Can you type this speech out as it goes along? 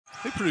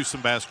They produce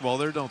some basketball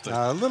there, don't they?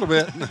 A little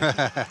bit.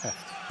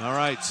 All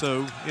right,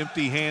 so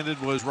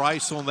empty-handed was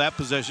Rice on that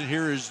possession.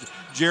 Here is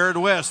Jared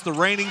West, the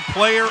reigning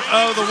player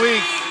of the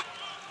week.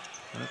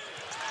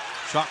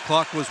 Shot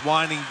clock was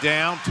winding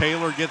down.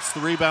 Taylor gets the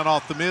rebound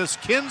off the miss.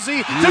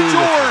 Kinsey to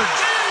George.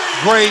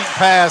 Great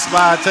pass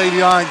by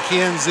Tavion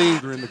Kinsey.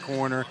 They're in the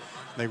corner.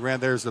 They ran.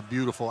 There's a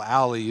beautiful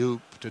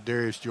alley-oop to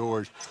Darius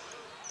George.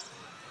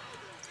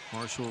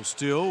 Marshall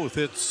still with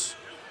its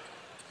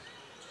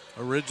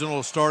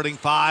original starting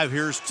five.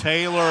 Here's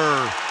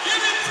Taylor.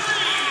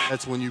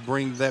 That's when you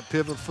bring that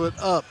pivot foot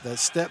up. That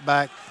step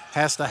back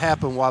has to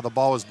happen while the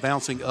ball is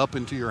bouncing up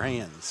into your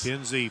hands.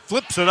 Kinsey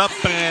flips it up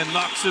and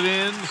knocks it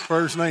in.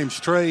 First name's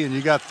Trey, and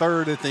you got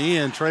third at the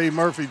end. Trey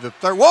Murphy, the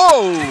third.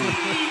 Whoa!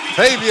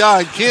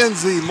 Tavion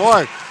Kinsey,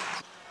 Mark.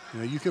 You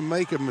know, you can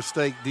make a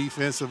mistake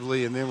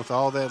defensively, and then with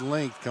all that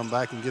length, come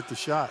back and get the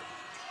shot.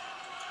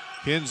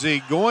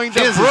 Kinsey going to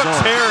Brooks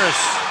Harris.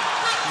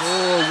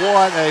 Oh,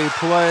 what a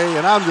play.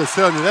 And I'm just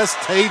telling you, that's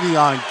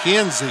Tavion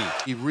Kinsey.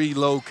 He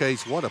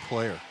relocates. What a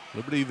player.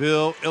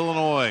 Libertyville,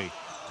 Illinois.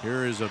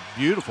 Here is a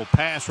beautiful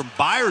pass from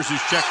Byers,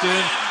 who's checked in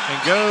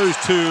and goes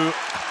to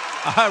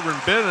Ivan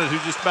Bennett, who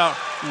just about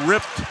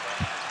ripped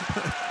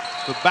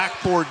the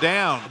backboard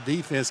down.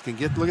 Defense can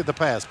get, look at the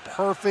pass,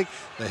 perfect.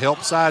 The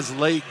help side's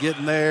late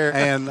getting there,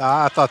 and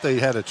I thought they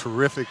had a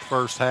terrific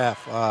first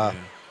half. Yeah,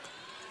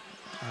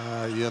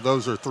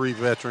 those are three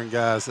veteran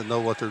guys that know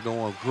what they're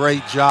doing.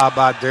 Great job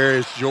by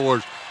Darius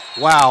George.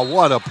 Wow,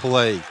 what a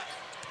play.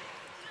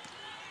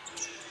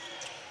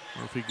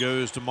 Murphy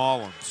goes to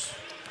Mullins.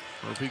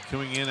 Murphy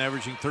coming in,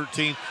 averaging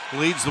 13,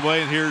 leads the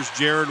way, and here's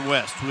Jared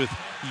West with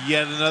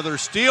yet another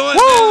steal, and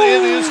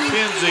it is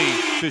Kinsey.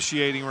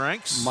 Officiating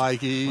ranks.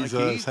 Mike Eads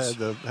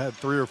had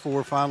 3 or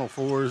 4 Final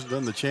Fours,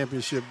 done the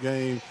championship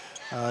game.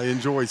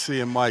 Enjoyed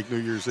seeing Mike New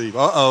Year's Eve.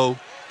 Here's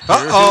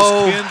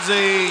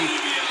Kinsey.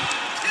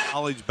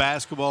 College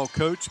basketball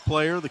coach,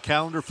 player. The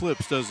calendar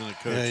flips, doesn't it,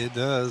 Coach? Yeah, it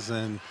does,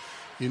 and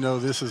you know,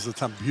 this is a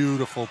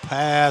beautiful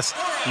pass.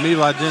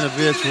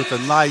 Miladinovich with a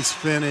nice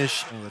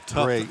finish.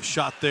 Great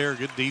shot there.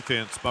 Good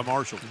defense by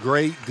Marshall.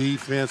 Great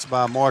defense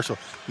by Marshall.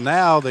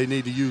 Now they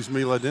need to use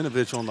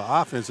Miladinovich on the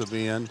offensive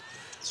end,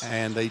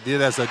 and they did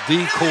as a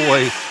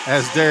decoy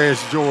as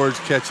Darius George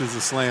catches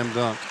the slam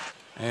dunk.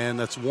 And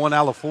that's 1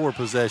 out of 4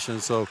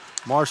 possessions, so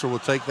Marshall will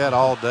take that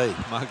all day.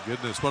 My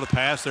goodness, what a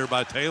pass there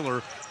by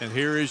Taylor. And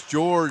here is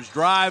George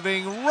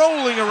driving,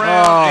 rolling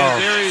around,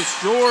 and Darius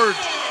George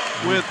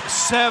with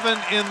 7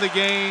 in the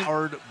game.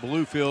 Hard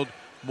Bluefield,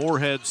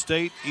 Morehead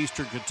State,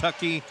 Eastern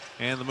Kentucky,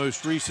 and the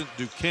most recent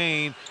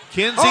Duquesne.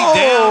 Kinsey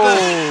down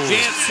to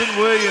Jansen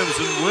Williams,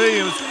 and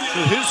Williams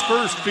with his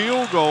first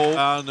field goal.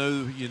 I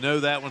know you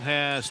know that one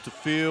has to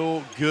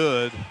feel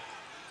good.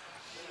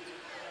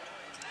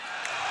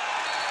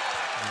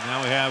 And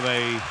now we have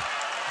a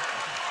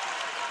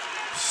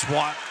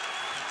swat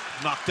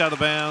knocked out of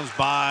bounds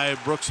by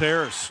Brooks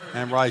Harris.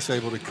 And Rice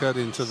able to cut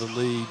into the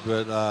lead,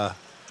 but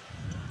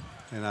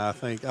and I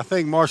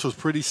think Marshall's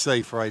pretty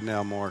safe right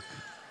now, Mark.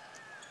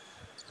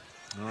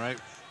 All right,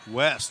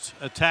 West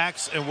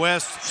attacks and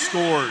West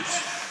scores.